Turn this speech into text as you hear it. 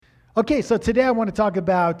Okay, so today I want to talk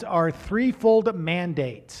about our threefold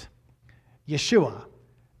mandate: Yeshua,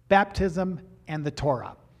 baptism, and the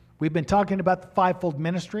Torah. We've been talking about the fivefold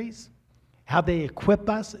ministries, how they equip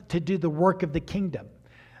us to do the work of the kingdom.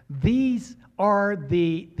 These are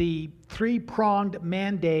the three-pronged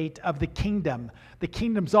mandate of the kingdom. The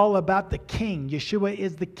kingdom's all about the king. Yeshua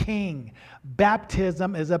is the king.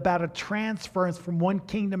 Baptism is about a transference from one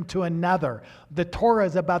kingdom to another. The Torah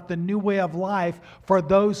is about the new way of life for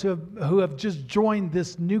those who have just joined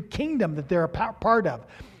this new kingdom that they're a part of.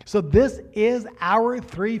 So this is our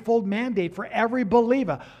threefold mandate for every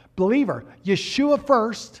believer. Yeshua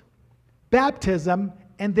first, baptism,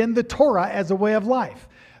 and then the Torah as a way of life.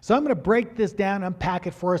 So I'm going to break this down, unpack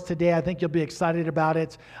it for us today. I think you'll be excited about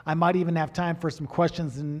it. I might even have time for some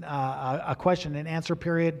questions and a question and answer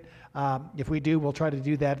period. If we do, we'll try to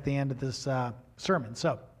do that at the end of this sermon.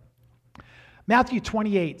 So Matthew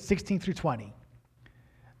 28, 16 through 20.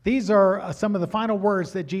 These are some of the final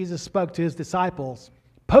words that Jesus spoke to his disciples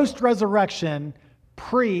post-resurrection,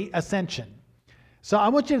 pre-ascension. So I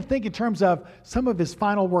want you to think in terms of some of his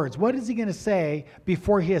final words. What is he going to say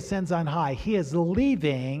before he ascends on high? He is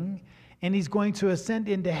leaving and he's going to ascend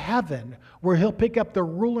into heaven, where he'll pick up the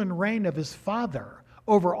rule and reign of his Father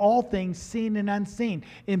over all things seen and unseen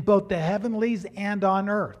in both the heavenlies and on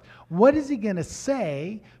earth. What is he going to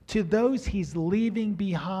say to those he's leaving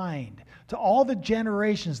behind, to all the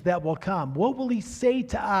generations that will come? What will he say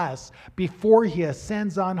to us before he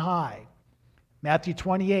ascends on high? Matthew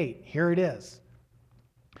 28, here it is.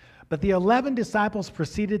 But the 11 disciples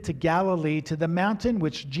proceeded to Galilee, to the mountain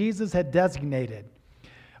which Jesus had designated.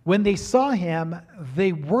 When they saw him,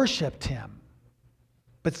 they worshiped him,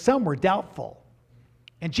 but some were doubtful.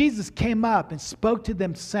 And Jesus came up and spoke to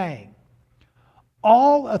them, saying,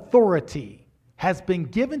 "All authority has been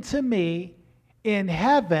given to me in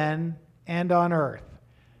heaven and on earth.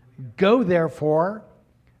 Go therefore,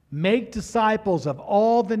 make disciples of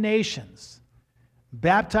all the nations,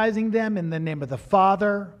 baptizing them in the name of the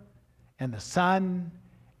Father, and the Son,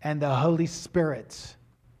 and the Holy Spirit."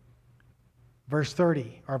 Verse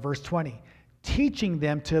 30 or verse 20. "Teaching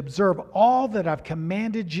them to observe all that I've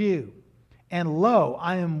commanded you. And lo,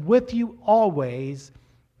 I am with you always,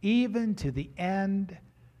 even to the end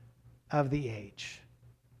of the age."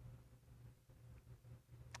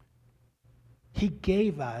 He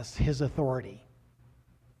gave us his authority.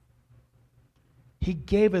 He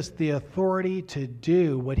gave us the authority to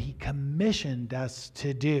do what he commissioned us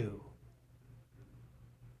to do.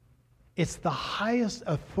 It's the highest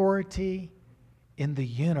authority in the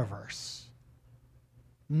universe.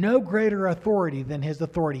 No greater authority than his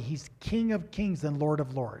authority. He's King of Kings and Lord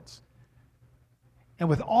of Lords. And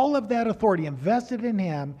with all of that authority invested in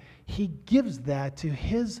him, he gives that to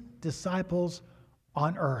his disciples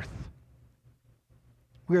on earth.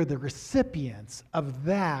 We are the recipients of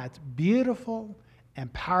that beautiful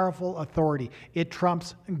and powerful authority. It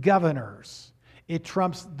trumps governors. It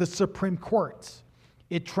trumps the Supreme Court.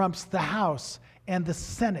 It trumps the House and the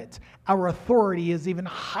Senate. Our authority is even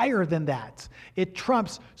higher than that. It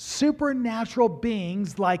trumps supernatural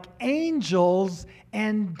beings like angels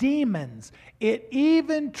and demons. It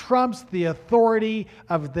even trumps the authority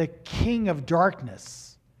of the king of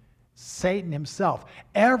darkness, Satan himself.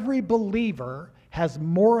 Every believer has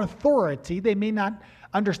more authority. They may not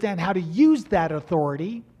understand how to use that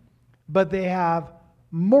authority, but they have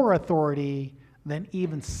more authority than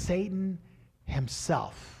even Satan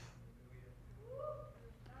himself.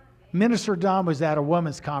 Minister Don was at a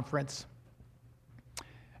women's conference,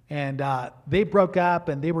 and they broke up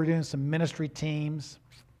and they were doing some ministry teams.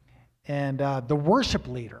 And the worship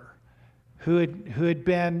leader, who had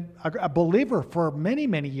been a believer for many,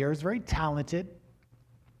 many years, very talented,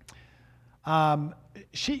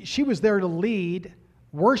 she was there to lead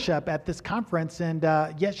worship at this conference, and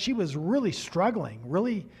yet she was really struggling,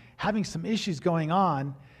 really having some issues going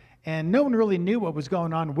on. And no one really knew what was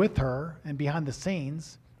going on with her and behind the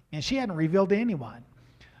scenes. And she hadn't revealed to anyone.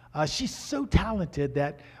 She's so talented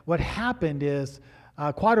that what happened is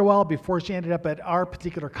quite a while before she ended up at our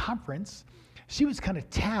particular conference, she was kind of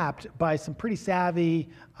tapped by some pretty savvy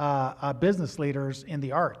business leaders in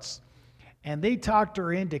the arts. And they talked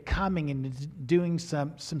her into coming and doing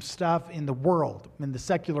some stuff in the world, in the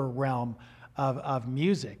secular realm of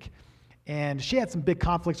music. And she had some big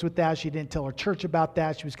conflicts with that. She didn't tell her church about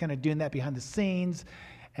that. She was kind of doing that behind the scenes.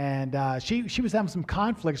 And she was having some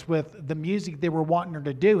conflicts with the music they were wanting her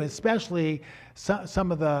to do, especially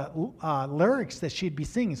some of the lyrics that she'd be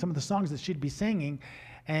singing, some of the songs that she'd be singing.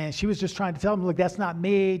 And she was just trying to tell them, look, that's not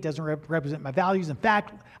me. It doesn't represent my values. In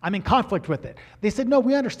fact, I'm in conflict with it. They said, no,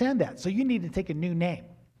 we understand that. So you need to take a new name.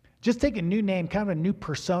 just take a new name, kind of a new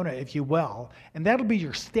persona, if you will, and that'll be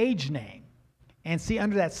your stage name. And see,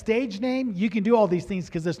 under that stage name, you can do all these things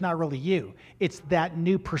because it's not really you. It's that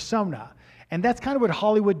new persona. And that's kind of what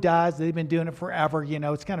Hollywood does. They've been doing it forever.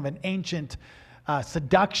 It's kind of an ancient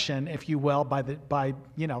seduction, if you will, by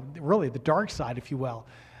really the dark side, if you will.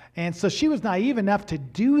 And so she was naive enough to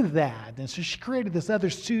do that. And so she created this other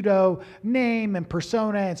pseudo name and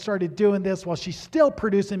persona and started doing this while she's still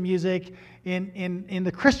producing music in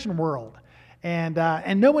the Christian world. And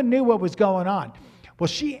no one knew what was going on. Well,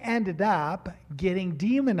 she ended up getting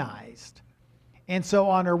demonized. And so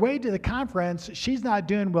on her way to the conference, she's not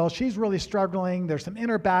doing well. She's really struggling. There's some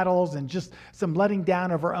inner battles and just some letting down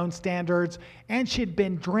of her own standards. And she'd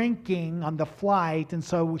been drinking on the flight. And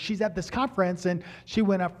so she's at this conference and she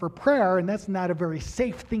went up for prayer. And that's not a very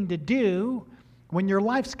safe thing to do when your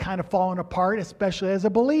life's kind of falling apart, especially as a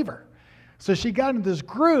believer. So she got into this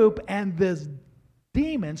group and this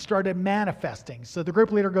demon started manifesting. So the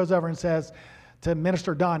group leader goes over and says to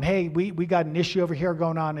Minister Don, hey, we got an issue over here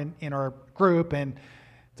going on in our group, and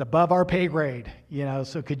it's above our pay grade,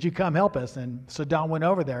 so could you come help us? And so Don went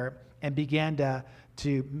over there and began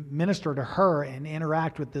to minister to her and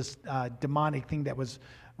interact with this demonic thing that was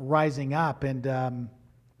rising up. And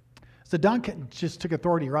so Don just took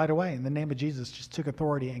authority right away. In the name of Jesus, just took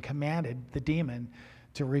authority and commanded the demon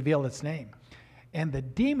to reveal its name. And the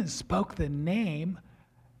demon spoke the name.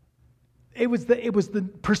 It was the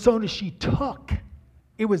persona she took.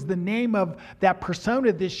 It was the name of that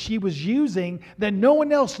persona that she was using that no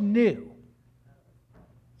one else knew.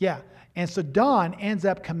 Yeah. And so Dawn ends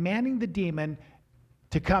up commanding the demon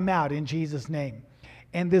to come out in Jesus' name.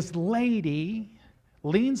 And this lady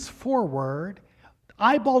leans forward,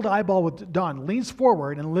 eyeball to eyeball with Dawn, leans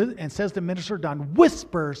forward and says to Minister Dawn,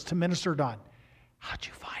 whispers to Minister Dawn, how'd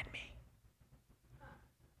you find me?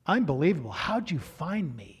 Unbelievable. How'd you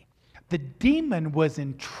find me? The demon was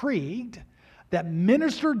intrigued that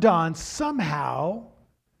Minister Dawn somehow,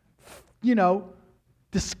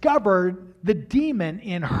 discovered the demon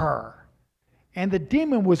in her. And the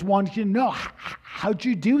demon was wanting to know, how'd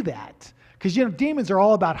you do that? Because, demons are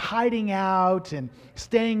all about hiding out and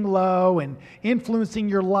staying low and influencing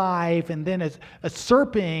your life and then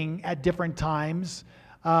usurping at different times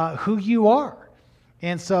who you are.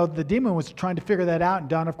 And so the demon was trying to figure that out. And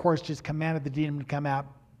Dawn, of course, just commanded the demon to come out.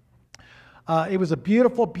 It was a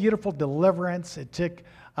beautiful, beautiful deliverance. It took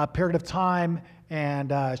a period of time,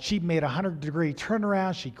 and she made a 100-degree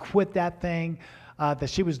turnaround. She quit that thing that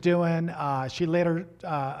she was doing. She later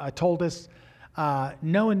told us,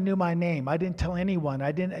 no one knew my name. I didn't tell anyone.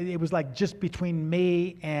 It was like just between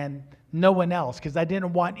me and no one else, because I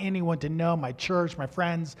didn't want anyone to know, my church, my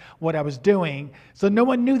friends, what I was doing. So no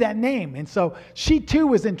one knew that name. And so she too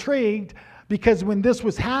was intrigued, because when this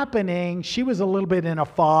was happening, she was a little bit in a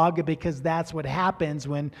fog, because that's what happens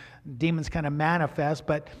when demons kind of manifest.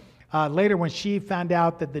 But later, when she found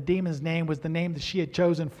out that the demon's name was the name that she had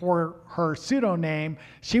chosen for her pseudonym,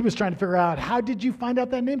 she was trying to figure out, how did you find out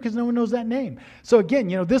that name? Because no one knows that name. So again,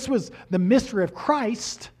 this was the mystery of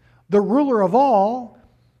Christ, the ruler of all,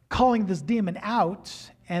 calling this demon out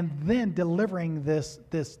and then delivering this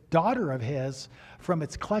daughter of his from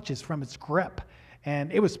its clutches, from its grip.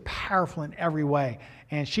 And it was powerful in every way.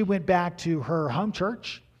 And she went back to her home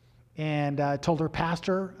church and told her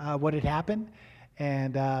pastor what had happened.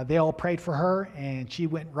 And they all prayed for her. And she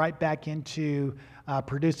went right back into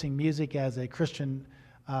producing music as a Christian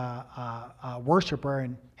worshiper,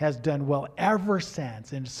 and has done well ever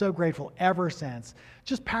since. And so grateful ever since.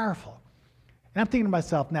 Just powerful. And I'm thinking to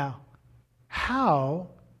myself now, how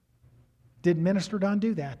did Minister Dawn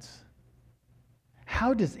do that?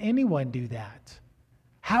 How does anyone do that?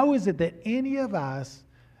 How is it that any of us,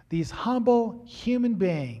 these humble human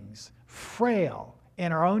beings, frail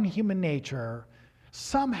in our own human nature,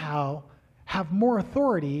 somehow have more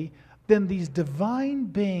authority than these divine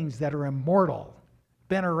beings that are immortal,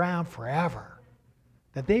 been around forever,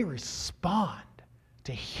 that they respond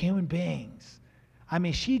to human beings? I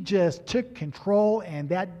mean, she just took control, and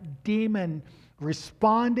that demon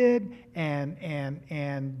responded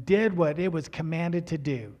and did what it was commanded to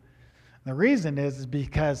do. The reason is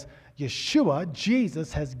because Yeshua,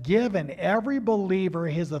 Jesus, has given every believer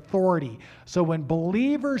his authority. So when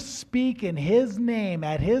believers speak in his name,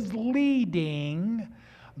 at his leading,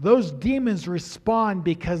 those demons respond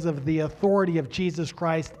because of the authority of Jesus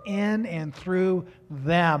Christ in and through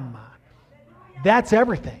them. That's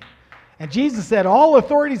everything. And Jesus said, all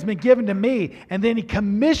authority has been given to me. And then he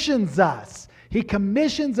commissions us. He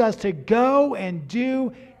commissions us to go and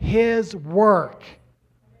do his work.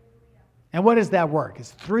 And what is that work?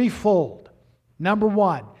 It's threefold. Number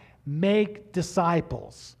one, make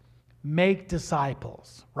disciples. make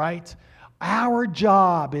disciples, right? Our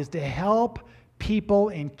job is to help people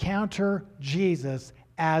encounter Jesus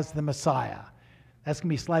as the Messiah. That's going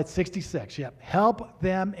to be slide 66. Yep. Help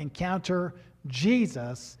them encounter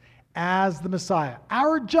Jesus as the Messiah.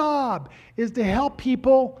 Our job is to help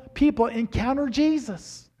people encounter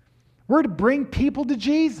Jesus. We're to bring people to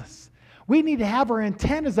Jesus. We need to have our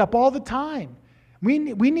antennas up all the time. We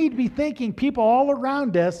need to be thinking people all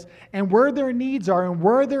around us and where their needs are and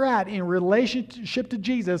where they're at in relationship to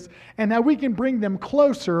Jesus, and how we can bring them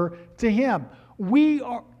closer to Him. We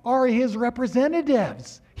are His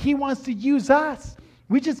representatives. He wants to use us.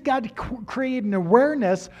 We just got to create an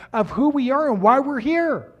awareness of who we are and why we're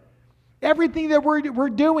here. Everything that we're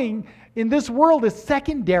doing in this world is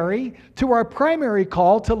secondary to our primary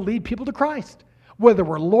call to lead people to Christ. Whether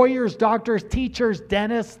we're lawyers, doctors, teachers,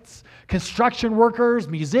 dentists, construction workers,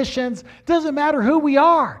 musicians, doesn't matter who we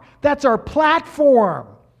are. That's our platform,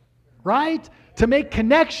 right? To make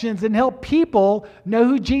connections and help people know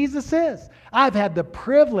who Jesus is. I've had the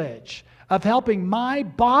privilege of helping my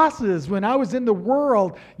bosses when I was in the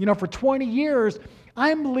world, for 20 years.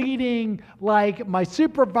 I'm leading like my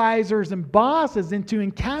supervisors and bosses into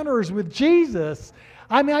encounters with Jesus.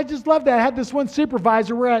 I mean, I just love that. I had this one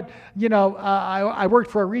supervisor. We're at, I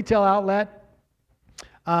worked for a retail outlet.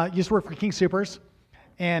 Used to work for King Soopers.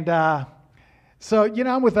 And so,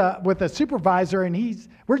 I'm with a supervisor, and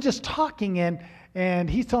we're just talking, and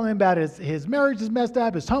he's telling me about his marriage is messed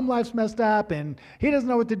up, his home life's messed up, and he doesn't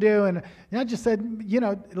know what to do. And I just said,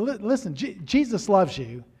 listen, Jesus loves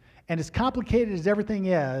you. And as complicated as everything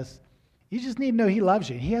is, you just need to know He loves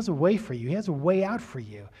you. He has a way for you. He has a way out for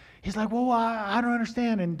you. He's like, well, I don't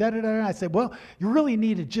understand, and da-da-da. I said, well, you really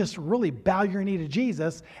need to just really bow your knee to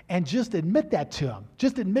Jesus and just admit that to Him.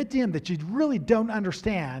 Just admit to Him that you really don't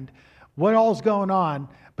understand what all's going on,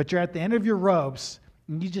 but you're at the end of your ropes,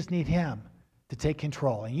 and you just need Him to take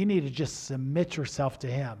control, and you need to just submit yourself to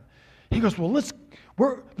Him. He goes, well,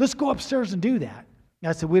 let's go upstairs and do that. And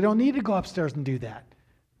I said, we don't need to go upstairs and do that.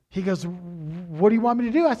 He goes, what do you want me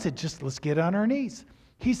to do? I said, just let's get on our knees.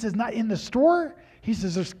 He says, not in the store. He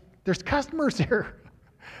says, there's customers here.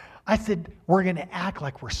 I said, we're going to act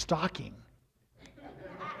like we're stocking. I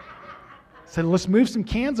said, let's move some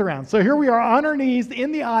cans around. So here we are on our knees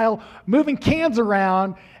in the aisle, moving cans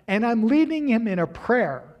around, and I'm leading him in a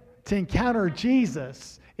prayer to encounter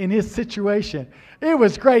Jesus in his situation. It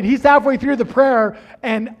was great. He's halfway through the prayer,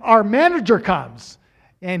 and our manager comes.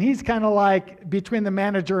 And he's kind of like between the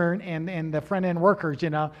manager and the front-end workers,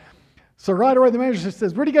 So right away the manager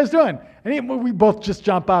says, what are you guys doing? And we both just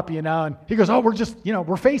jump up, and he goes, oh, we're just,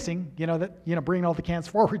 we're facing, bringing all the cans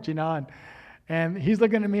forward, And he's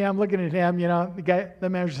looking at me, I'm looking at him, the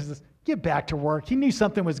manager says, get back to work. He knew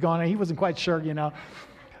something was going on. He wasn't quite sure,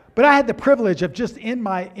 But I had the privilege of just in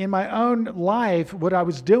my own life, what I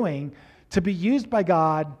was doing, to be used by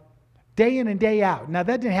God day in and day out. Now,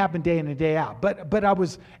 that didn't happen day in and day out, but I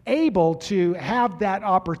was able to have that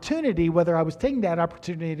opportunity, whether I was taking that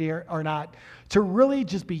opportunity or not, to really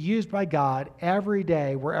just be used by God every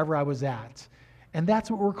day wherever I was at. And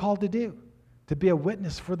that's what we're called to do, to be a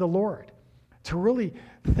witness for the Lord, to really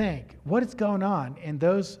think what is going on in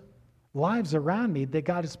those lives around me that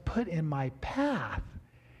God has put in my path,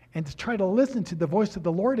 and to try to listen to the voice of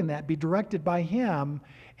the Lord in that, be directed by Him,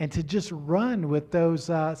 and to just run with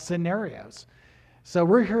those scenarios. So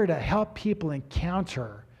we're here to help people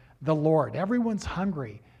encounter the Lord. Everyone's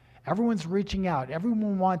hungry. Everyone's reaching out.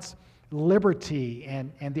 Everyone wants liberty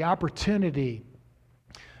and the opportunity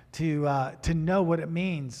to know what it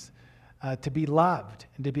means to be loved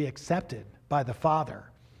and to be accepted by the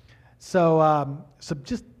Father. So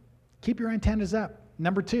just keep your antennas up.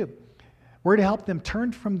 Number 2, we're to help them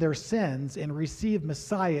turn from their sins and receive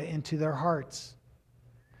Messiah into their hearts.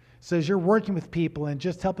 So as you're working with people and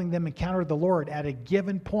just helping them encounter the Lord at a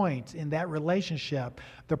given point in that relationship,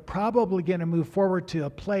 they're probably going to move forward to a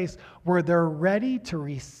place where they're ready to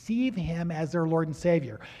receive Him as their Lord and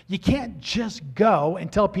Savior. You can't just go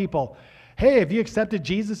and tell people, hey, have you accepted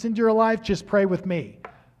Jesus into your life? Just pray with me.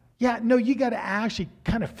 Yeah, no, you got to actually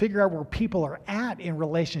kind of figure out where people are at in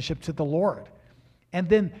relationship to the Lord. And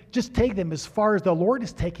then just take them as far as the Lord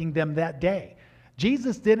is taking them that day.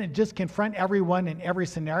 Jesus didn't just confront everyone in every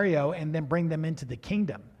scenario and then bring them into the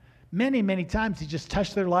kingdom. Many, many times He just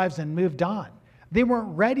touched their lives and moved on. They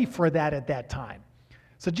weren't ready for that at that time.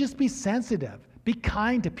 So just be sensitive. Be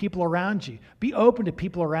kind to people around you. Be open to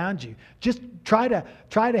people around you. Just try to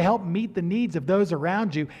help meet the needs of those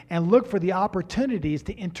around you and look for the opportunities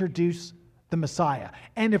to introduce the Messiah.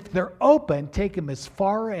 And if they're open, take them as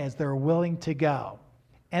far as they're willing to go.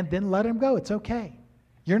 And then let them go. It's okay.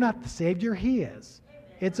 You're not the Savior. He is.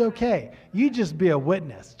 It's okay. You just be a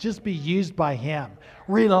witness. Just be used by him.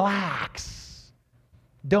 Relax.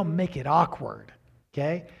 Don't make it awkward,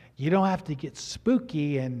 okay? You don't have to get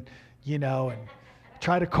spooky and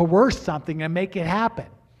try to coerce something and make it happen.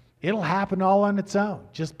 It'll happen all on its own.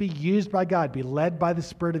 Just be used by God. Be led by the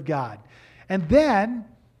Spirit of God. And then,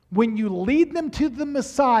 when you lead them to the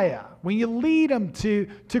Messiah, when you lead them to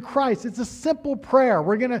Christ, it's a simple prayer.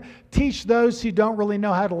 We're going to teach those who don't really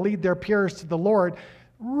know how to lead their peers to the Lord.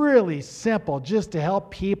 Really simple, just to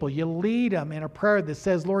help people. You lead them in a prayer that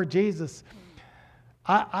says, Lord Jesus,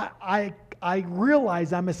 I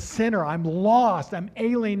realize I'm a sinner. I'm lost. I'm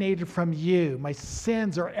alienated from you. My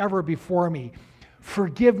sins are ever before me.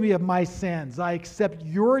 Forgive me of my sins. I accept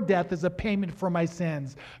your death as a payment for my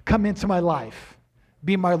sins. Come into my life.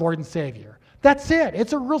 Be my Lord and Savior. That's it.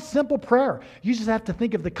 It's a real simple prayer. You just have to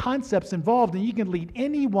think of the concepts involved, and you can lead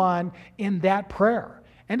anyone in that prayer.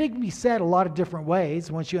 And it can be said a lot of different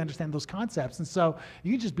ways once you understand those concepts. And so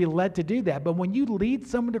you can just be led to do that. But when you lead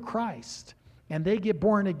someone to Christ and they get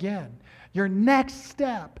born again, your next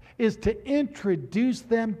step is to introduce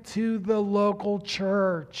them to the local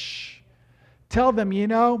church. Tell them,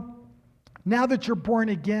 now that you're born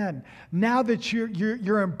again, now that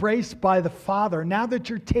you're embraced by the Father, now that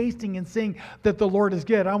you're tasting and seeing that the Lord is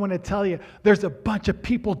good, I want to tell you, there's a bunch of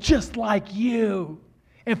people just like you.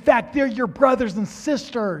 In fact, they're your brothers and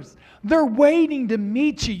sisters. They're waiting to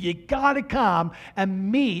meet you. You got to come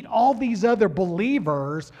and meet all these other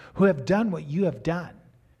believers who have done what you have done.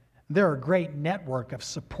 They're a great network of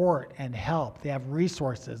support and help. They have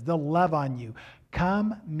resources. They'll love on you.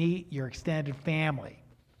 Come meet your extended family.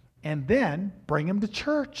 And then bring them to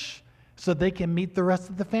church so they can meet the rest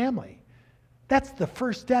of the family. That's the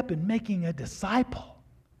first step in making a disciple,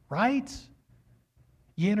 right?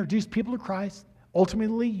 You introduce people to Christ.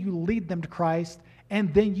 Ultimately, you lead them to Christ.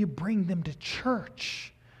 And then you bring them to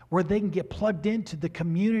church where they can get plugged into the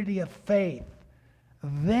community of faith.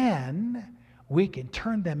 Then we can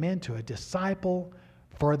turn them into a disciple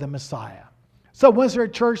for the Messiah. So once they're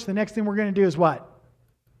at church, the next thing we're going to do is what?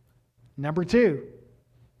 Number 2.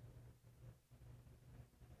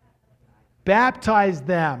 Baptize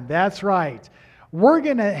them. That's right. We're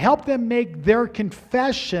going to help them make their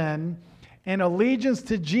confession and allegiance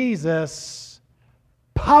to Jesus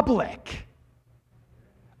public.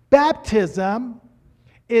 Baptism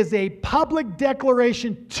is a public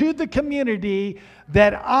declaration to the community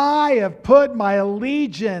that I have put my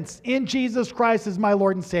allegiance in Jesus Christ as my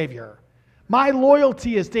Lord and Savior. My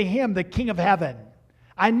loyalty is to him, the King of heaven.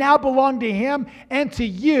 I now belong to him and to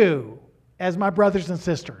you as my brothers and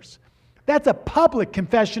sisters. That's a public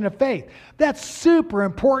confession of faith. That's super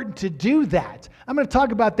important to do that. I'm going to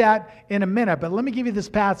talk about that in a minute, but let me give you this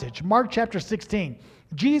passage. Mark chapter 16.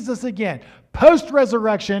 Jesus again,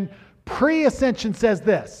 post-resurrection, pre-ascension says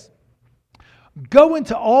this. Go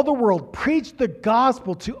into all the world, preach the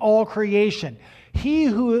gospel to all creation. He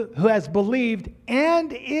who has believed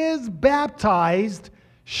and is baptized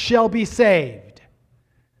shall be saved.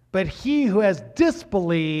 But he who has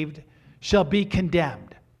disbelieved shall be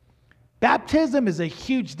condemned. Baptism is a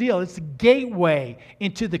huge deal. It's a gateway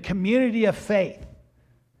into the community of faith.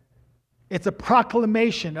 It's a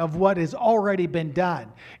proclamation of what has already been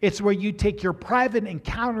done. It's where you take your private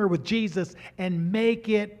encounter with Jesus and make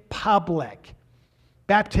it public.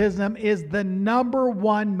 Baptism is the number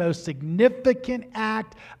one most significant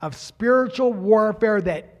act of spiritual warfare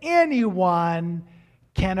that anyone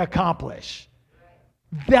can accomplish.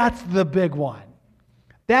 That's the big one.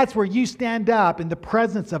 That's where you stand up in the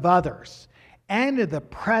presence of others and in the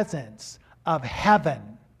presence of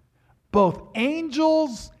heaven, both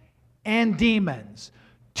angels and demons.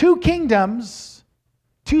 2 kingdoms,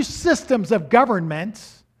 2 systems of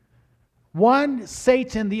government. One,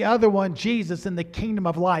 Satan, the other one, Jesus, in the kingdom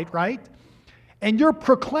of light, right? And you're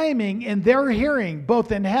proclaiming in their hearing,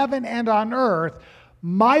 both in heaven and on earth,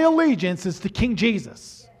 my allegiance is to King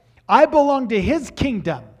Jesus. I belong to his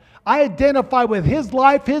kingdom. I identify with his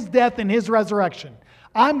life, his death, and his resurrection.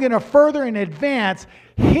 I'm going to further and advance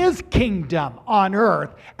his kingdom on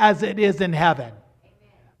earth as it is in heaven.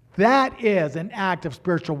 That is an act of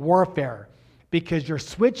spiritual warfare because you're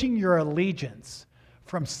switching your allegiance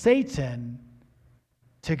from Satan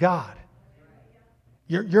to God.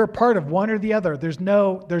 You're a part of one or the other. There's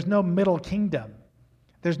no middle kingdom.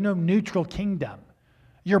 There's no neutral kingdom.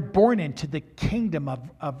 You're born into the kingdom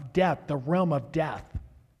of death, the realm of death.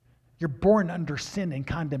 You're born under sin and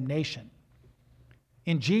condemnation.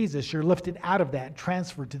 In Jesus, you're lifted out of that and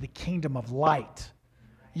transferred to the kingdom of light.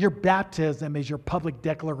 Your baptism is your public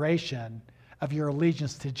declaration of your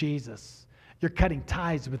allegiance to Jesus. You're cutting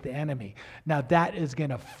ties with the enemy. Now that is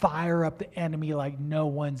going to fire up the enemy like no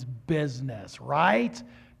one's business, right?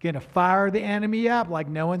 Going to fire the enemy up like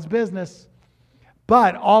no one's business.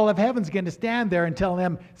 But all of heaven's going to stand there and tell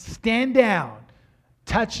them, stand down,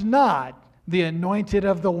 touch not the anointed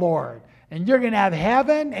of the Lord. And you're going to have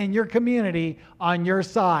heaven and your community on your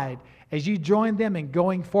side as you join them in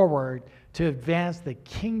going forward to advance the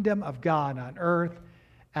kingdom of God on earth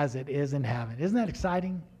as it is in heaven. Isn't that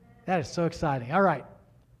exciting? That is so exciting. All right.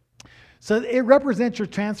 So it represents your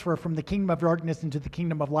transfer from the kingdom of darkness into the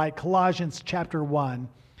kingdom of light. Colossians chapter 1,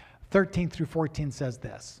 13 through 14 says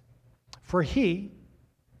this. For he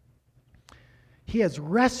has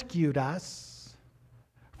rescued us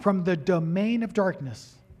from the domain of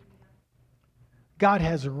darkness. God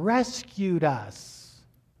has rescued us.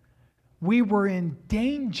 We were in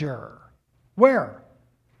danger. Where?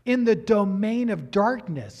 In the domain of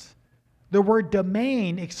darkness. The word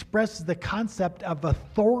domain expresses the concept of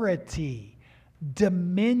authority,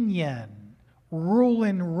 dominion, rule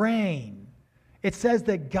and reign. It says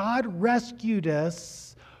that God rescued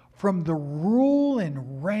us from the rule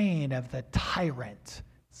and reign of the tyrant,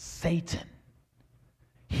 Satan.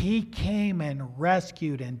 He came and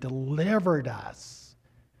rescued and delivered us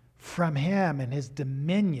from him and his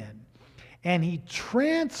dominion. And he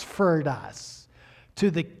transferred us to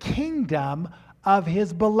the kingdom of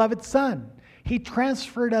his beloved Son. He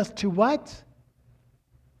transferred us to what?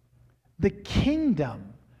 The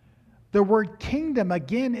kingdom. The word kingdom,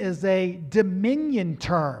 again, is a dominion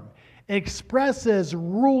term. It expresses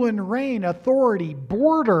rule and reign, authority,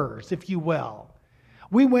 borders, if you will.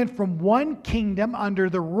 We went from one kingdom under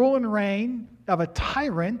the rule and reign of a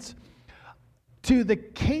tyrant to the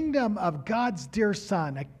kingdom of God's dear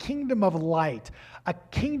Son, a kingdom of light, a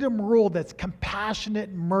kingdom rule that's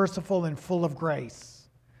compassionate, merciful, and full of grace,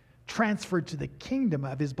 transferred to the kingdom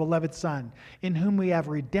of his beloved Son, in whom we have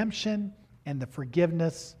redemption and the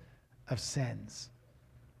forgiveness of sins.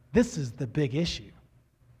 This is the big issue.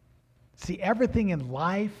 See, everything in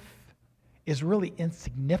life is really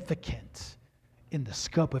insignificant in the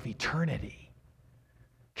scope of eternity,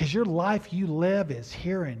 because your life you live is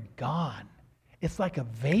here and gone. It's like a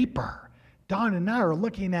vapor. Dawn and I are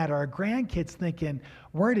looking at our grandkids thinking,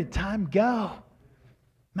 where did time go?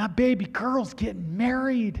 My baby girl's getting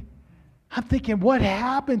married. I'm thinking, what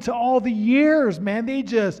happened to all the years, man? They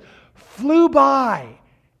just flew by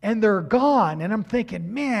and they're gone. And I'm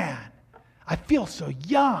thinking, man, I feel so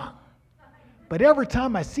young. But every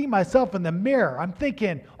time I see myself in the mirror, I'm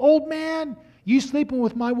thinking, old man, you sleeping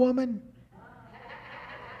with my woman?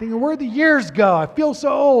 Thinking, where'd the years go? I feel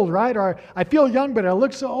so old, right? Or I feel young, but I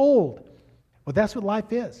look so old. Well, that's what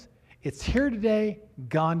life is. It's here today,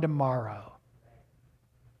 gone tomorrow.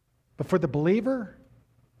 But for the believer,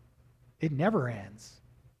 it never ends.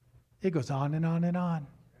 It goes on and on and on.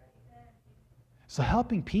 So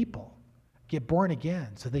helping people get born again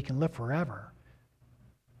so they can live forever,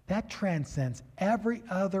 that transcends every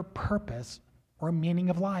other purpose or meaning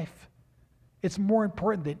of life. It's more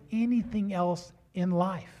important than anything else in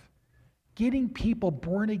life. Getting people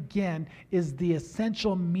born again is the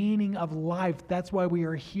essential meaning of life. That's why we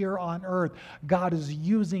are here on earth. God is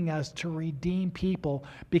using us to redeem people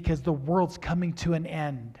because the world's coming to an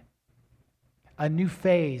end. A new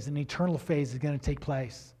phase, an eternal phase is going to take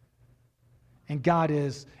place. And God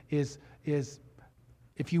is,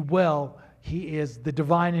 if you will, he is the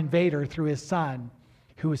divine invader through his Son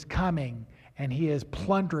who is coming. And he is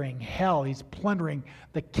plundering hell. He's plundering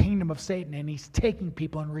the kingdom of Satan. And he's taking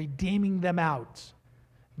people and redeeming them out,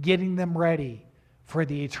 getting them ready for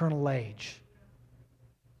the eternal age.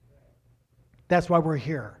 That's why we're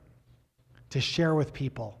here, to share with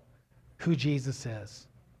people who Jesus is.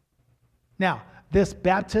 Now, this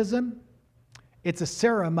baptism, it's a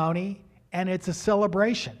ceremony and it's a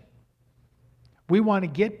celebration. We want to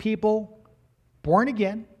get people born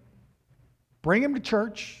again, bring them to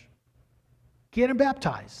church, get them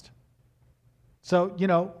baptized. So,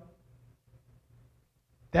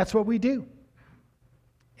 that's what we do.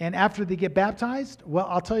 And after they get baptized, well,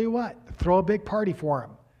 I'll tell you what, throw a big party for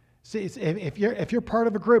them. See, if you're part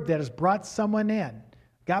of a group that has brought someone in,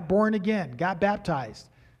 got born again, got baptized,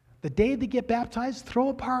 the day they get baptized, throw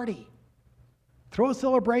a party. Throw a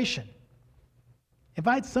celebration.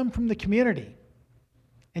 Invite some from the community.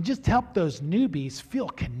 And just help those newbies feel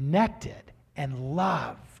connected and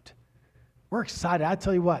loved. We're excited. I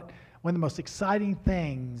tell you what, one of the most exciting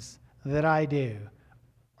things that I do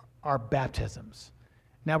are baptisms.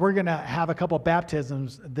 Now, we're going to have a couple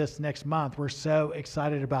baptisms this next month. We're so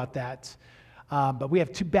excited about that. But we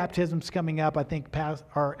have 2 baptisms coming up. I think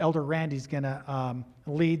our Elder Randy's going to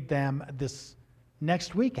lead them this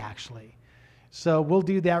next week, actually. So we'll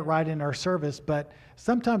do that right in our service, but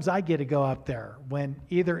sometimes I get to go up there when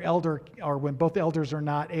either elder or when both elders are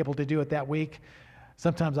not able to do it that week.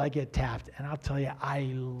 Sometimes I get tapped, and I'll tell you, I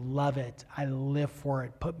love it. I live for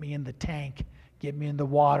it. Put me in the tank, get me in the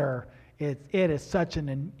water. It is such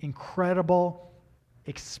an incredible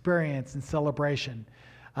experience and celebration.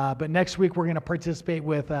 But next week, we're going to participate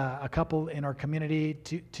with a couple in our community,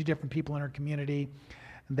 two different people in our community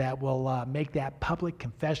that will make that public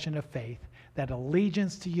confession of faith, that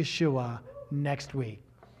allegiance to Yeshua next week.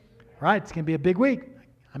 All right, it's going to be a big week.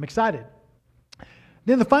 I'm excited.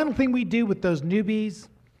 Then the final thing we do with those newbies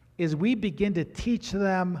is we begin to teach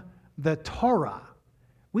them the Torah.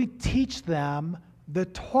 We teach them the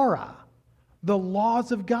Torah, the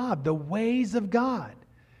laws of God, the ways of God.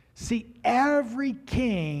 See, every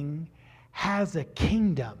king has a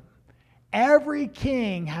kingdom. Every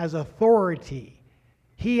king has authority.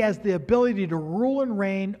 He has the ability to rule and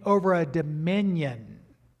reign over a dominion.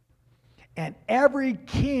 And every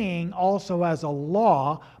king also has a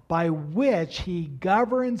law by which he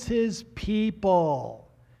governs his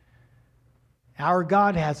people. Our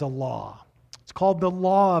God has a law. It's called the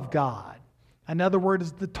law of God. Another word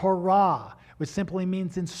is the Torah, which simply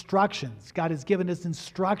means instructions. God has given us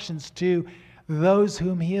instructions to those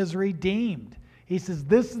whom he has redeemed. He says,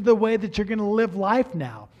 this is the way that you're going to live life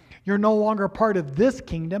now. You're no longer part of this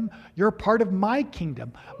kingdom. You're part of my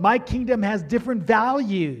kingdom. My kingdom has different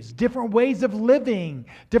values, different ways of living,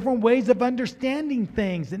 different ways of understanding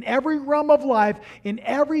things. In every realm of life, in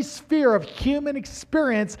every sphere of human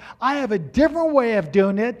experience, I have a different way of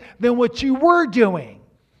doing it than what you were doing.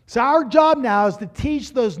 So our job now is to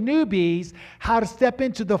teach those newbies how to step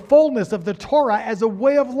into the fullness of the Torah as a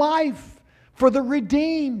way of life for the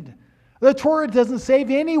redeemed. The Torah doesn't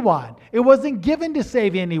save anyone. It wasn't given to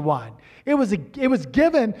save anyone. It was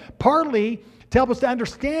given partly to help us to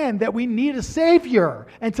understand that we need a Savior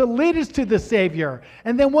and to lead us to the Savior.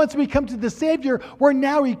 And then once we come to the Savior, we're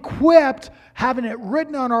now equipped, having it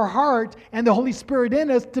written on our heart and the Holy Spirit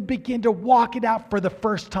in us to begin to walk it out for the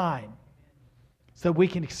first time. So we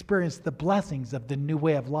can experience the blessings of the new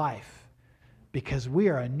way of life because we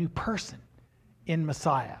are a new person in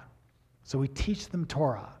Messiah. So we teach them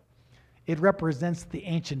Torah. It represents the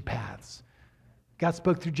ancient paths. God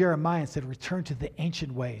spoke through Jeremiah and said, return to the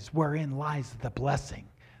ancient ways wherein lies the blessing.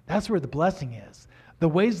 That's where the blessing is. The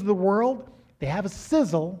ways of the world, they have a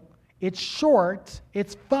sizzle. It's short,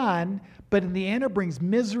 it's fun, but in the end it brings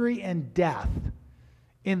misery and death.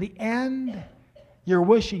 In the end, you're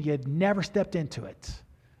wishing you'd never stepped into it.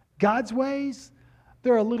 God's ways,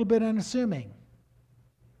 they're a little bit unassuming,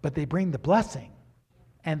 but they bring the blessing.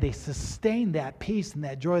 And they sustain that peace and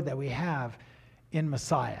that joy that we have in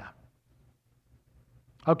Messiah.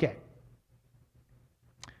 Okay.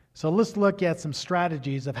 So let's look at some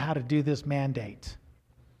strategies of how to do this mandate.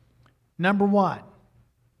 Number one,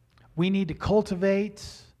 we need to cultivate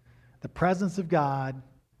the presence of God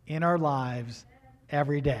in our lives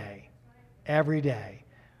every day. Every day.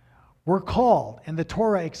 We're called, and the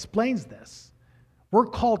Torah explains this, we're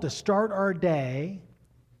called to start our day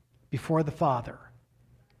before the Father,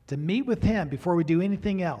 to meet with him before we do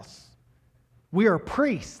anything else. We are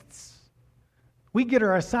priests. We get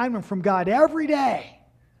our assignment from God every day.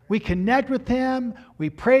 We connect with him. We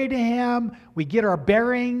pray to him. We get our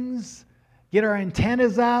bearings, get our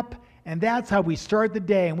antennas up, and that's how we start the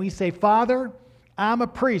day. And we say, Father, I'm a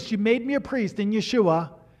priest. You made me a priest in Yeshua.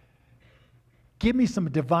 Give me some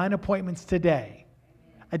divine appointments today.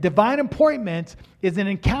 A divine appointment is an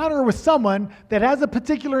encounter with someone that has a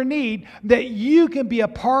particular need that you can be a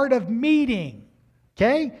part of meeting.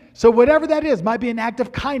 Okay? So whatever that is, might be an act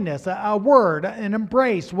of kindness, a word, an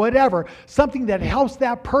embrace, whatever. Something that helps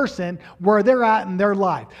that person where they're at in their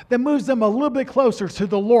life. That moves them a little bit closer to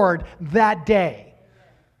the Lord that day.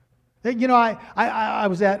 You know, I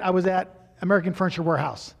was at American Furniture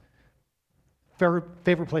Warehouse.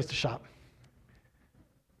 Favorite place to shop.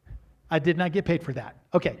 I did not get paid for that.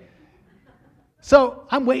 Okay. So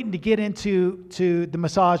I'm waiting to get into the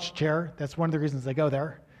massage chair. That's one of the reasons I go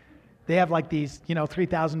there. They have like these,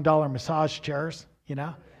 $3,000 massage chairs,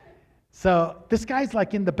 So this guy's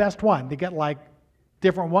like in the best one. They got like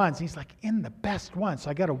different ones. He's like in the best one. So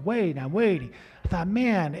I got to wait. I'm waiting. I thought,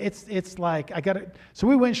 man, it's like I got to. So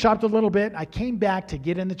we went and shopped a little bit. I came back to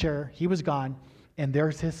get in the chair. He was gone. And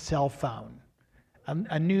there's his cell phone,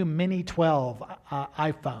 a new Mini 12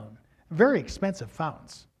 iPhone. Very expensive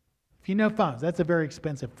phones. If you know phones, that's a very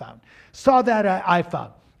expensive phone. Saw that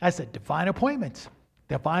iPhone. I said, divine appointment.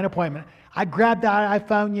 Divine appointment. I grabbed that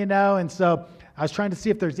iPhone, and so I was trying to see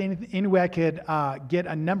if there's any way I could get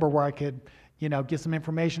a number where I could, get some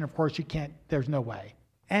information. Of course, you can't. There's no way.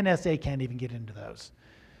 NSA can't even get into those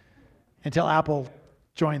until Apple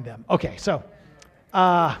joined them. Okay, so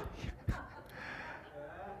I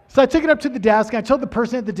took it up to the desk. I told the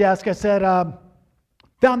person at the desk, I said,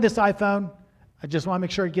 found this iPhone. I just want to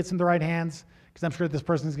make sure it gets in the right hands because I'm sure this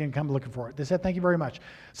person is going to come looking for it. They said, thank you very much.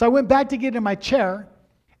 So I went back to get in my chair.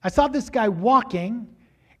 I saw this guy walking,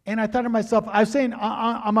 and I thought to myself, I was saying,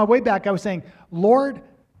 on my way back, I was saying, Lord,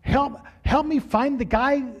 help me find the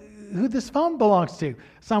guy who this phone belongs to.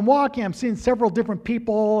 So I'm walking, I'm seeing several different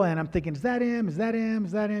people, and I'm thinking, is that him? Is that him?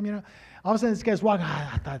 Is that him? You know, all of a sudden this guy's walking.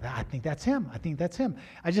 I think that's him. I think that's him.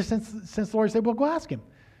 I just sensed the Lord said, well, go ask him.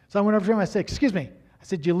 So I went over to him. I said, excuse me. I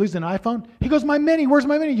said, did you lose an iPhone? He goes, my mini. Where's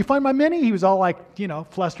my mini? You find my mini? He was all like,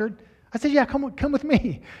 flustered. I said, yeah, come with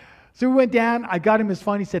me. So we went down. I got him his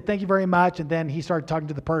phone. He said, thank you very much. And then he started talking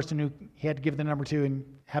to the person who he had to give the number to and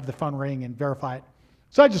have the phone ring and verify it.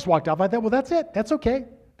 So I just walked off. I thought, well, that's it. That's okay.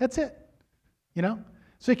 That's it.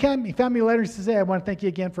 So he found me later. He says, hey, I want to thank you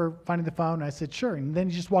again for finding the phone. And I said, sure. And then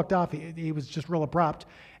he just walked off. He was just real abrupt.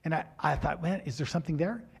 And I thought, man, is there something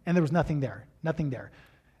there? And there was nothing there. Nothing there.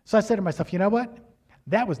 So I said to myself, you know what?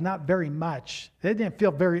 That was not very much. That didn't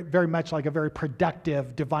feel very, very much like a very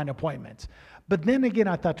productive divine appointment. But then again,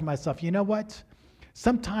 I thought to myself, you know what?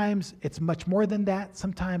 Sometimes it's much more than that.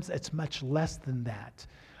 Sometimes it's much less than that.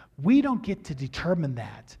 We don't get to determine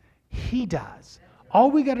that. He does. All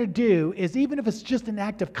we got to do is, even if it's just an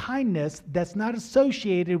act of kindness that's not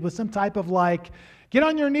associated with some type of like, get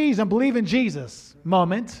on your knees and believe in Jesus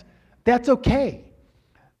moment, that's okay.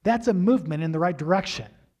 That's a movement in the right direction.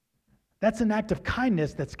 That's an act of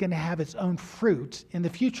kindness that's going to have its own fruit in the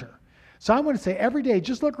future. So I want to say every day,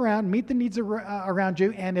 just look around, meet the needs around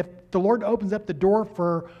you, and if the Lord opens up the door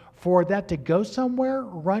for that to go somewhere,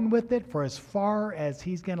 run with it for as far as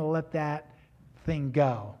He's going to let that thing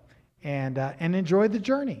go. And enjoy the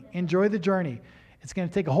journey. Enjoy the journey. It's going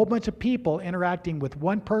to take a whole bunch of people interacting with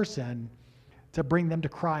one person to bring them to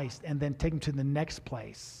Christ and then take them to the next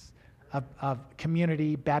place of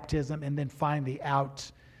community, baptism, and then finally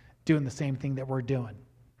out doing the same thing that we're doing.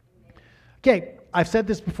 Okay, I've said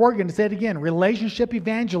this before, I'm going to say it again. Relationship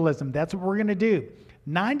evangelism, that's what we're going to do.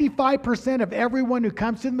 95% of everyone who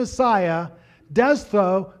comes to the Messiah does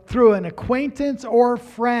so through an acquaintance or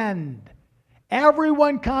friend.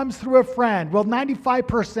 Everyone comes through a friend. Well,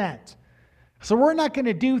 95%. So we're not going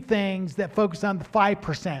to do things that focus on the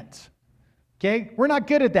 5%. Okay? We're not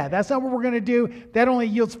good at that. That's not what we're going to do. That only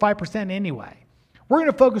yields 5% anyway. We're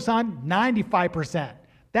going to focus on 95%.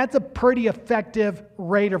 That's a pretty effective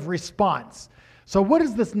rate of response. So what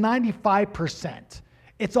is this 95%?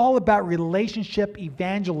 It's all about relationship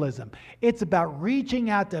evangelism. It's about reaching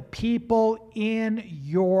out to people in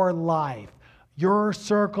your life, your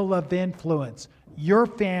circle of influence, your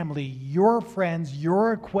family, your friends,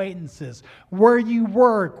 your acquaintances, where you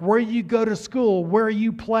work, where you go to school, where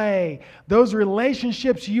you play. Those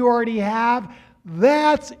relationships you already have,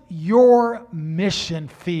 that's your mission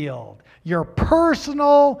field, your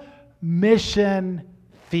personal mission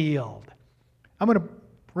field. I'm going to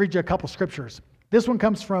read you a couple scriptures. This one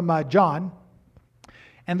comes from John,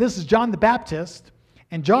 and this is John the Baptist,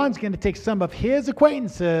 and John's going to take some of his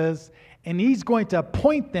acquaintances and he's going to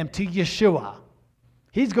point them to Yeshua.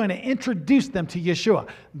 He's going to introduce them to Yeshua.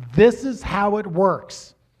 This is how it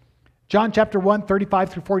works. John chapter 1,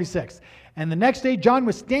 35 through 46. And the next day John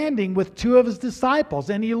was standing with two of his disciples,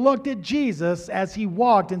 and he looked at Jesus as he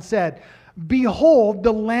walked and said, "Behold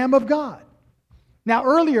the Lamb of God." Now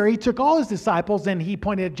earlier he took all his disciples and he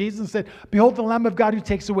pointed at Jesus and said, "Behold the Lamb of God who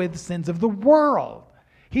takes away the sins of the world."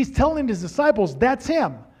 He's telling his disciples that's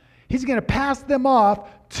him. He's going to pass them off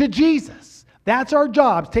to Jesus. That's our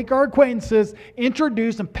job. Take our acquaintances,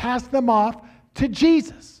 introduce and pass them off to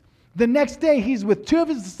Jesus. The next day he's with two of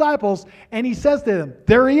his disciples and he says to them,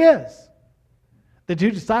 there he is. The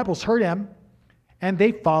two disciples heard him and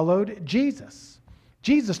they followed Jesus.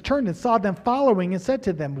 Jesus turned and saw them following and said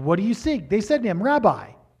to them, "What do you seek?" They said to him, "Rabbi,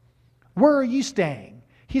 where are you staying?"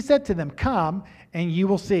 He said to them, "Come and you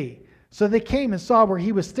will see." So they came and saw where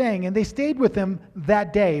he was staying, and they stayed with him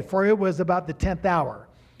that day, for it was about the 10th hour.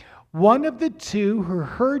 One of the two who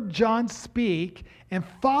heard John speak and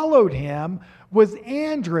followed him was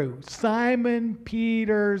Andrew, Simon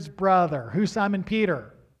Peter's brother. Who's Simon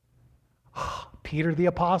Peter? Peter the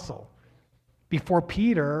apostle. Before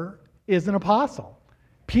Peter is an apostle.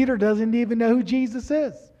 Peter doesn't even know who Jesus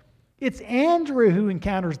is. It's Andrew who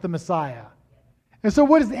encounters the Messiah. And so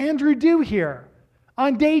what does Andrew do here?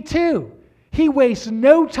 On day 2, he wastes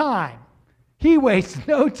no time. He wastes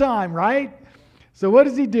no time, right? So what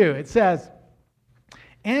does he do? It says,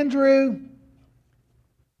 Andrew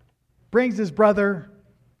brings his brother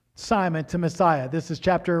Simon to Messiah. This is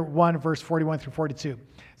chapter 1, verse 41 through 42. It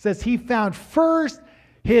says, he found first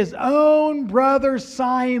his own brother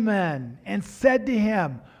Simon and said to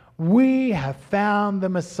him, we have found the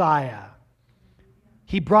Messiah.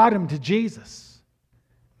 He brought him to Jesus.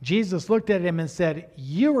 Jesus looked at him and said,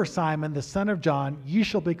 you are Simon, the son of John. You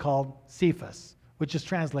shall be called Cephas, which is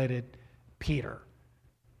translated Peter.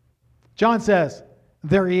 John says,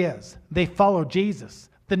 there he is. They followed Jesus.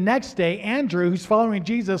 The next day, Andrew, who's following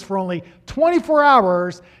Jesus for only 24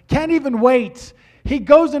 hours, can't even wait. He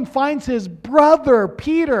goes and finds his brother,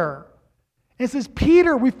 Peter, and says,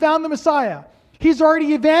 Peter, we found the Messiah. He's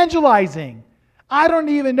already evangelizing. I don't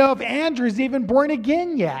even know if Andrew's even born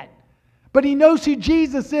again yet. But he knows who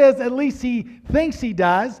Jesus is, at least he thinks he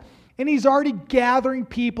does. And he's already gathering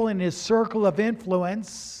people in his circle of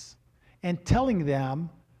influence and telling them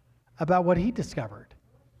about what he discovered.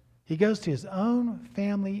 He goes to his own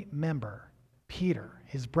family member, Peter,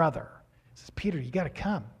 his brother. He says, Peter, you got to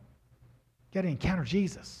come. You got to encounter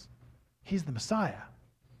Jesus. He's the Messiah.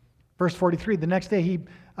 Verse 43, the next day he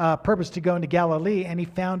purposed to go into Galilee, and he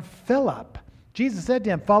found Philip. Jesus said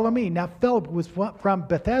to him, follow me. Now Philip was from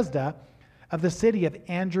Bethsaida, of the city of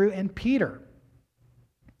Andrew and Peter.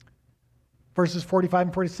 Verses 45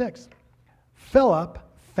 and 46. Philip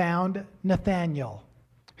found Nathanael.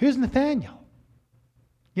 Who's Nathanael?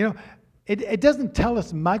 You know, it doesn't tell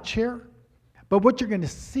us much here, but what you're going to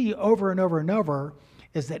see over and over and over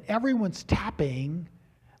is that everyone's tapping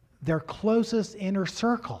their closest inner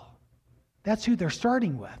circle. That's who they're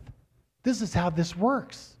starting with. This is how this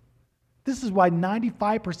works. This is why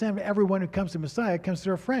 95% of everyone who comes to Messiah comes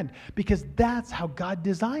through a friend, because that's how God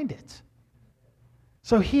designed it.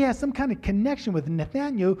 So he has some kind of connection with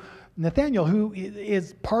Nathanael, who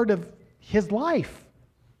is part of his life.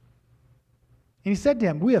 And he said to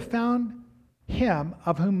him, we have found him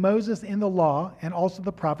of whom Moses in the law and also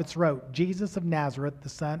the prophets wrote, Jesus of Nazareth, the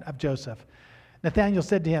son of Joseph. Nathanael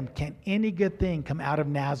said to him, can any good thing come out of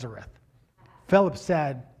Nazareth? Philip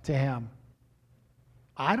said to him,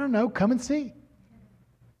 I don't know, come and see.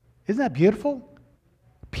 Isn't that beautiful?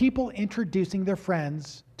 People introducing their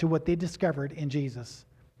friends to what they discovered in Jesus.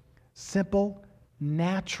 Simple,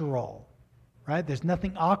 natural, right? There's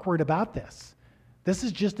nothing awkward about this. This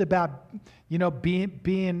is just about,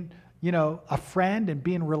 being a friend and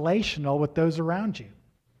being relational with those around you.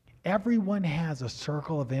 Everyone has a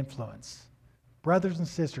circle of influence. Brothers and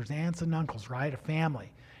sisters, aunts and uncles, right? A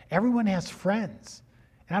family. Everyone has friends.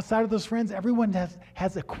 And outside of those friends, everyone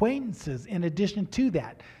has acquaintances in addition to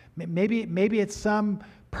that. Maybe it's some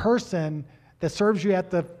person that serves you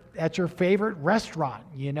at your favorite restaurant,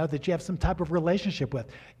 that you have some type of relationship with.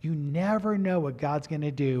 You never know what God's going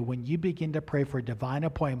to do when you begin to pray for divine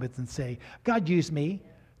appointments and say, God, use me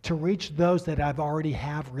to reach those that I've already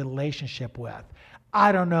have relationship with.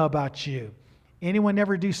 I don't know about you. Anyone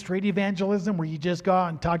ever do street evangelism where you just go out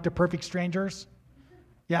and talk to perfect strangers?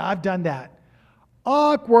 Yeah, I've done that.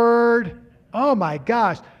 Awkward. Oh my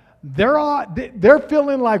gosh. They're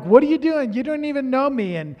feeling like, what are you doing? You don't even know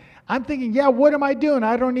me. And I'm thinking, yeah, what am I doing?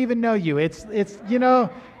 I don't even know you. It's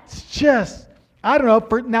just, I don't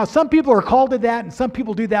know. Now, some people are called to that, and some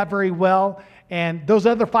people do that very well. And those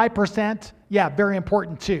other 5%, yeah, very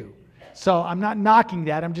important too. So I'm not knocking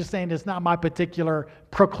that. I'm just saying it's not my particular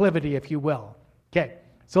proclivity, if you will. Okay.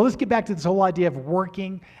 So let's get back to this whole idea of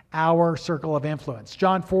working our circle of influence.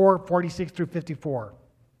 John 4:46 through 54.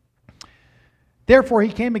 Therefore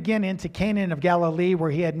he came again into Cana of Galilee, where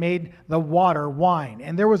he had made the water wine.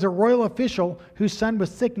 And there was a royal official whose son was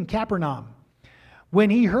sick in Capernaum. When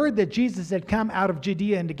he heard that Jesus had come out of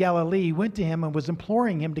Judea into Galilee, he went to him and was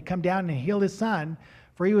imploring him to come down and heal his son,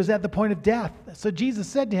 for he was at the point of death. So Jesus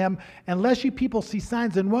said to him, unless you people see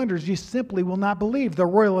signs and wonders, you simply will not believe. The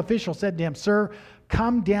royal official said to him, Sir,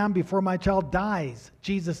 come down before my child dies.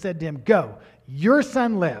 Jesus said to him, Go, your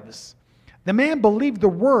son lives. The man believed the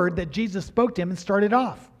word that Jesus spoke to him and started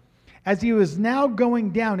off. As he was now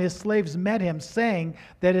going down, his slaves met him, saying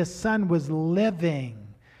that his son was living.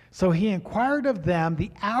 So he inquired of them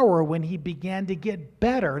the hour when he began to get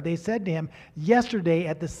better. They said to him, yesterday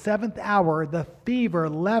at the 7th hour, the fever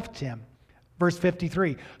left him. Verse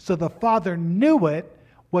 53. So the father knew it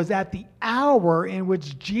was at the hour in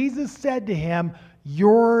which Jesus said to him,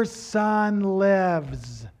 your son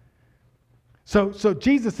lives. So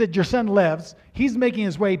Jesus said, your son lives. He's making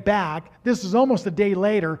his way back. This is almost a day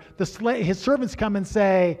later. His servants come and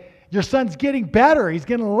say, your son's getting better. He's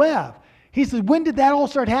going to live. He says, when did that all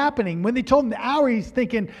start happening? When they told him the hour, he's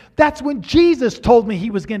thinking, that's when Jesus told me he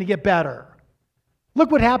was going to get better.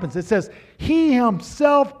 Look what happens. It says, he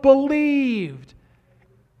himself believed,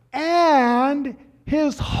 and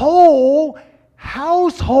his whole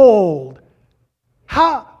household.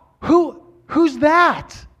 Who's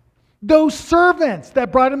that? Those servants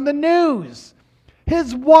that brought him the news.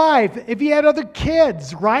 His wife, if he had other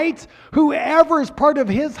kids, right? Whoever is part of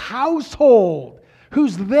his household,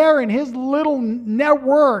 who's there in his little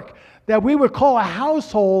network that we would call a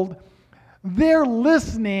household, they're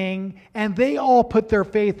listening, and they all put their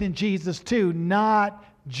faith in Jesus too, not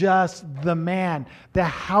just the man. The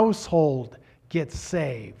household gets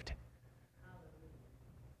saved.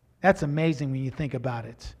 That's amazing when you think about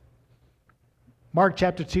it. Mark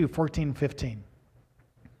chapter 2, 14 and 15.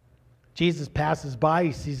 Jesus passes by.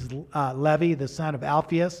 He sees Levi, the son of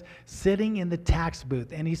Alphaeus, sitting in the tax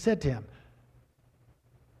booth. And he said to him,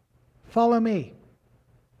 "Follow me."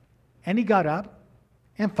 And he got up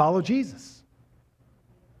and followed Jesus.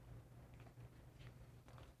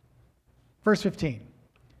 Verse 15.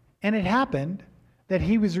 And it happened that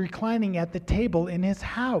he was reclining at the table in his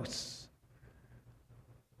house.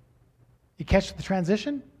 You catch the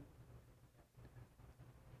transition?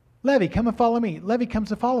 Levi, come and follow me. Levi comes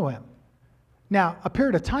to follow him. Now, a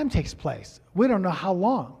period of time takes place. We don't know how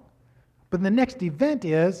long. But the next event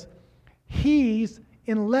is he's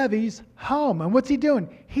in Levi's home. And what's he doing?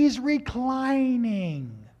 He's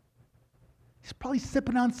reclining. He's probably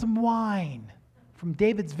sipping on some wine from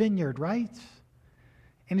David's vineyard, right?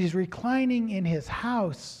 And he's reclining in his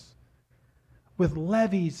house with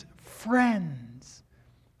Levi's friends.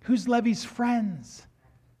 Who's Levi's friends?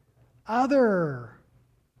 Other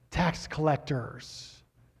tax collectors,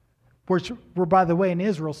 which were, by the way, in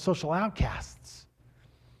Israel, social outcasts,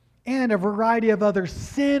 and a variety of other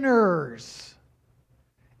sinners.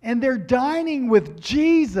 And they're dining with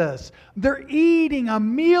Jesus. They're eating a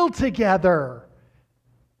meal together.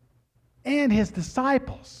 And his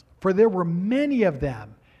disciples, for there were many of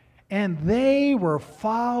them, and they were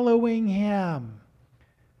following him.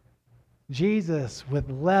 Jesus with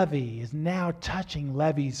Levi is now touching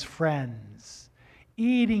Levi's friends,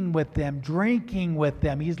 eating with them, drinking with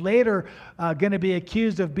them. He's later going to be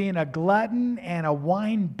accused of being a glutton and a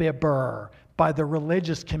wine bibber by the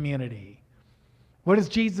religious community. What is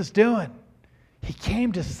Jesus doing? He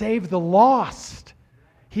came to save the lost.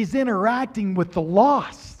 He's interacting with the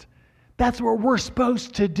lost. That's what we're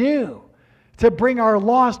supposed to do, to bring our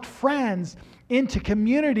lost friends into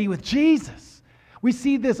community with Jesus. We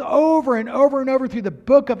see this over and over and over through the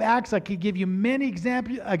book of Acts. I could give you many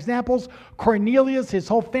examples. Cornelius, his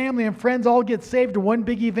whole family and friends all get saved in one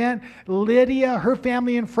big event. Lydia, her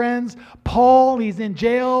family and friends. Paul, he's in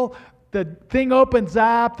jail. The thing opens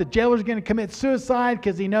up. The jailer's going to commit suicide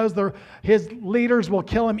because he knows his leaders will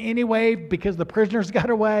kill him anyway because the prisoners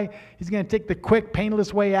got away. He's going to take the quick,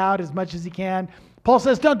 painless way out as much as he can. Paul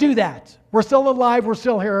says, don't do that. We're still alive. We're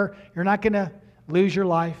still here. You're not going to lose your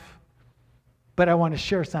life. But I want to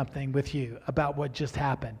share something with you about what just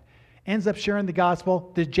happened. Ends up sharing the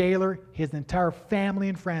gospel. The jailer, his entire family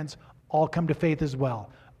and friends all come to faith as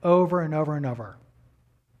well. Over and over and over.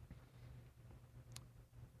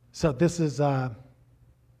 So this is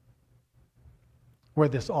where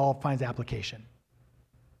this all finds application.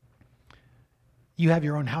 You have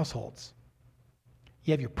your own households.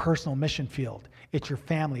 You have your personal mission field. It's your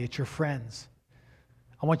family. It's your friends.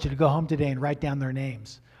 I want you to go home today and write down their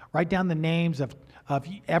names. Write down the names of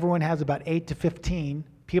everyone has about 8 to 15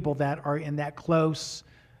 people that are in that close,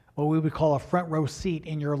 what we would call a front row seat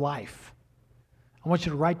in your life. I want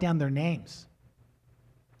you to write down their names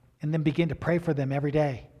and then begin to pray for them every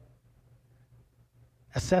day.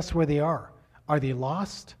 Assess where they are. Are they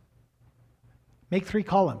lost? Make 3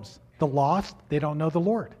 columns. The lost, they don't know the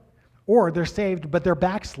Lord. Or they're saved, but they're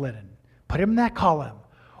backslidden. Put them in that column.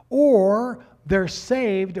 Or they're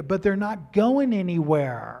saved, but they're not going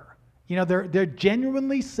anywhere. You know, they're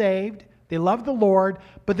genuinely saved. They love the Lord,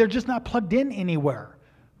 but they're just not plugged in anywhere.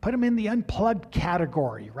 Put them in the unplugged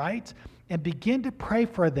category, right? And begin to pray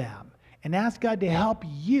for them and ask God to help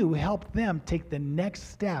them take the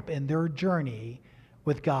next step in their journey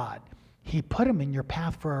with God. He put them in your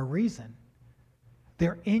path for a reason.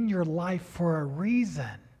 They're in your life for a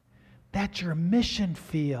reason. That's your mission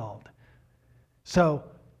field. So,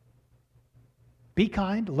 be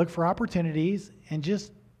kind, look for opportunities, and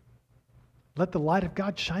just let the light of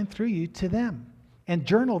God shine through you to them. And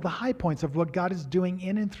journal the high points of what God is doing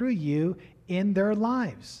in and through you in their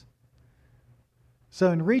lives.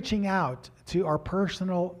 So in reaching out to our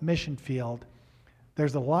personal mission field,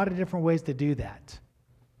 there's a lot of different ways to do that.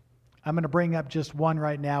 I'm going to bring up just one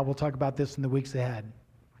right now. We'll talk about this in the weeks ahead.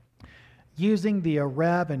 Using the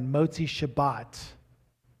Erev and Motzi Shabbat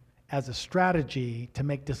as a strategy to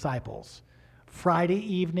make disciples. Friday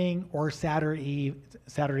evening or Saturday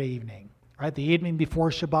evening, right? The evening before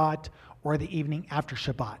Shabbat or the evening after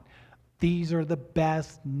Shabbat. These are the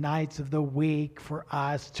best nights of the week for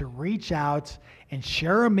us to reach out and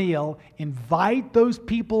share a meal, invite those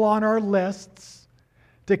people on our lists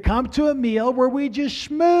to come to a meal where we just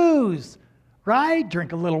schmooze, right?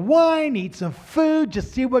 Drink a little wine, eat some food,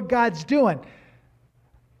 just see what God's doing.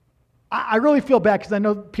 I really feel bad because I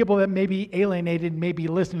know people that may be alienated may be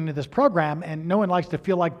listening to this program, and no one likes to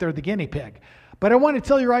feel like they're the guinea pig. But I want to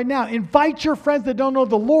tell you right now, invite your friends that don't know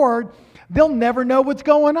the Lord. They'll never know what's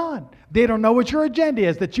going on. They don't know what your agenda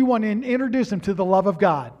is, that you want to introduce them to the love of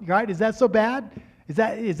God, right? Is that so bad?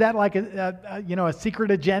 Is that like a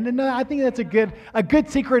secret agenda? No, I think that's a good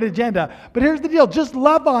secret agenda. But here's the deal. Just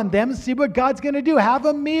love on them and see what God's going to do. Have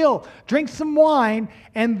a meal, drink some wine,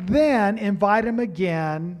 and then invite them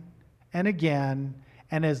again and again.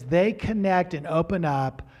 And as they connect and open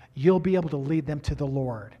up, you'll be able to lead them to the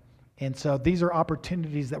Lord. And so these are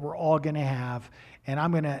opportunities that we're all going to have. And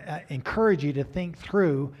I'm going to encourage you to think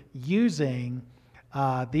through using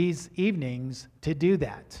these evenings to do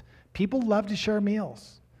that. People love to share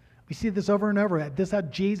meals. We see this over and over. This is how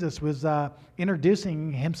Jesus was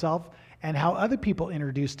introducing himself and how other people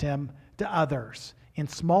introduced him to others in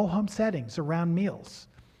small home settings around meals.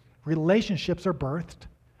 Relationships are birthed.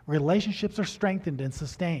 Relationships are strengthened and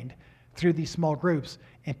sustained through these small groups.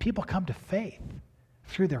 And people come to faith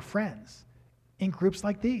through their friends in groups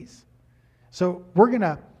like these. So we're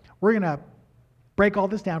gonna break all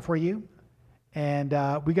this down for you. And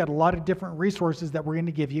we got a lot of different resources that we're going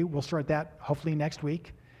to give you. We'll start that hopefully next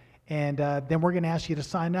week. And then we're going to ask you to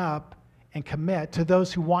sign up and commit to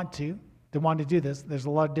those who want to do this. There's a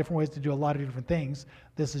lot of different ways to do a lot of different things.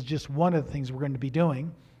 This is just one of the things we're going to be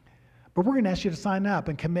doing. But we're going to ask you to sign up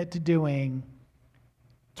and commit to doing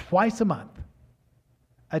twice a month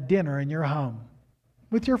a dinner in your home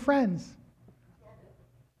with your friends.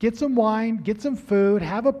 Get some wine, get some food,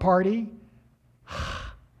 have a party.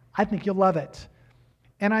 I think you'll love it.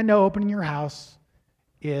 And I know opening your house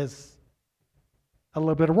is a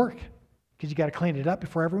little bit of work because you got to clean it up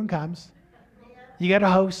before everyone comes. You got to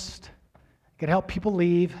host. You got to help people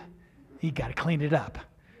leave. You got to clean it up.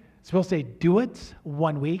 So we'll say, do it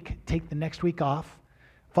 1 week, take the next week off.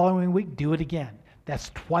 Following week, do it again.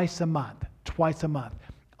 That's twice a month.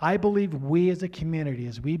 I believe we as a community,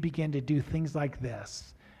 as we begin to do things like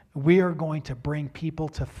this, we are going to bring people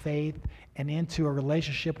to faith and into a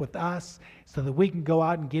relationship with us so that we can go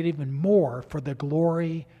out and get even more for the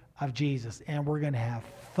glory of Jesus. And we're going to have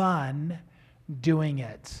fun doing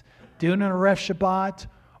it. Doing it on a Ref Shabbat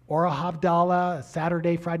or a Havdalah, a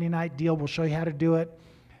Saturday, Friday night deal. We'll show you how to do it.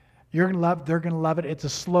 They're going to love it. It's a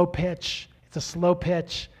slow pitch.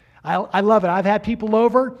 I love it. I've had people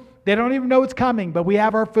over. They don't even know it's coming, but we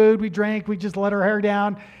have our food, we drink, we just let our hair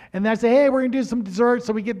down. And then I say, hey, we're going to do some dessert.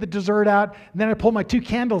 So we get the dessert out. And then I pull my 2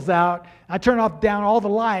 candles out. I turn down all the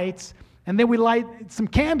lights. And then we light some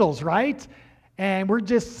candles, right? And we're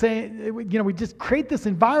just saying, we just create this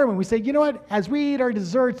environment. We say, you know what? As we eat our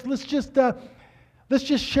desserts, let's just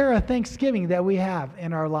share a Thanksgiving that we have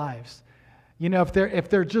in our lives. If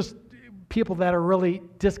they're just people that are really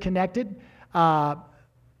disconnected,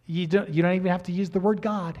 you don't even have to use the word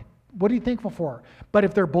God. What are you thankful for? But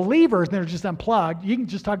if they're believers and they're just unplugged, you can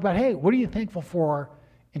just talk about, hey, what are you thankful for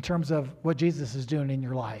in terms of what Jesus is doing in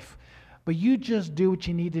your life? But you just do what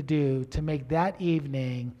you need to do to make that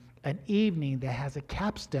evening an evening that has a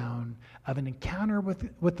capstone of an encounter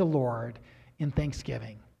with the Lord in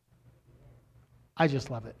Thanksgiving. I just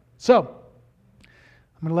love it. So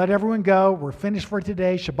I'm going to let everyone go. We're finished for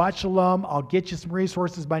today. Shabbat Shalom. I'll get you some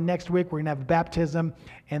resources by next week. We're going to have a baptism,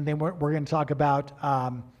 and then we're going to talk about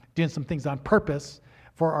doing some things on purpose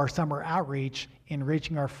for our summer outreach in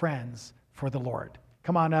reaching our friends for the Lord.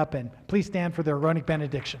 Come on up and please stand for the Aaronic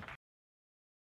benediction.